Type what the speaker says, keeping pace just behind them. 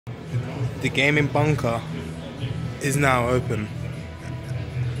The gaming bunker is now open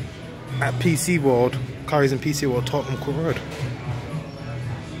at PC World, Curry's and PC World, Tottenham Court Road.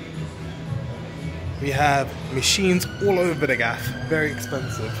 We have machines all over the gaff, very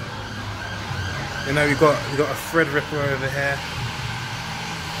expensive. You know, we got a thread ripper over here,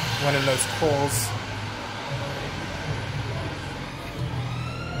 one of those cores.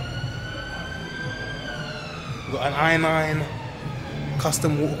 We've got an i9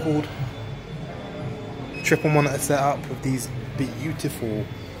 custom water cooled triple monitor setup with these beautiful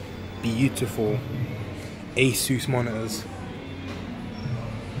Asus monitors.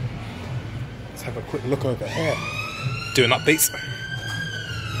 Let's have a quick look over here. Doing updates.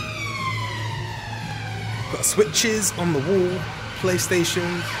 Got switches on the wall,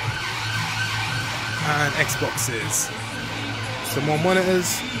 PlayStation and Xboxes. Some more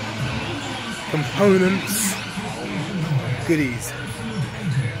monitors, components, goodies.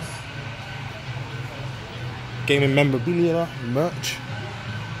 Gaming memorabilia, merch.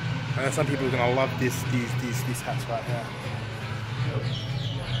 And some people are gonna love these hats right here.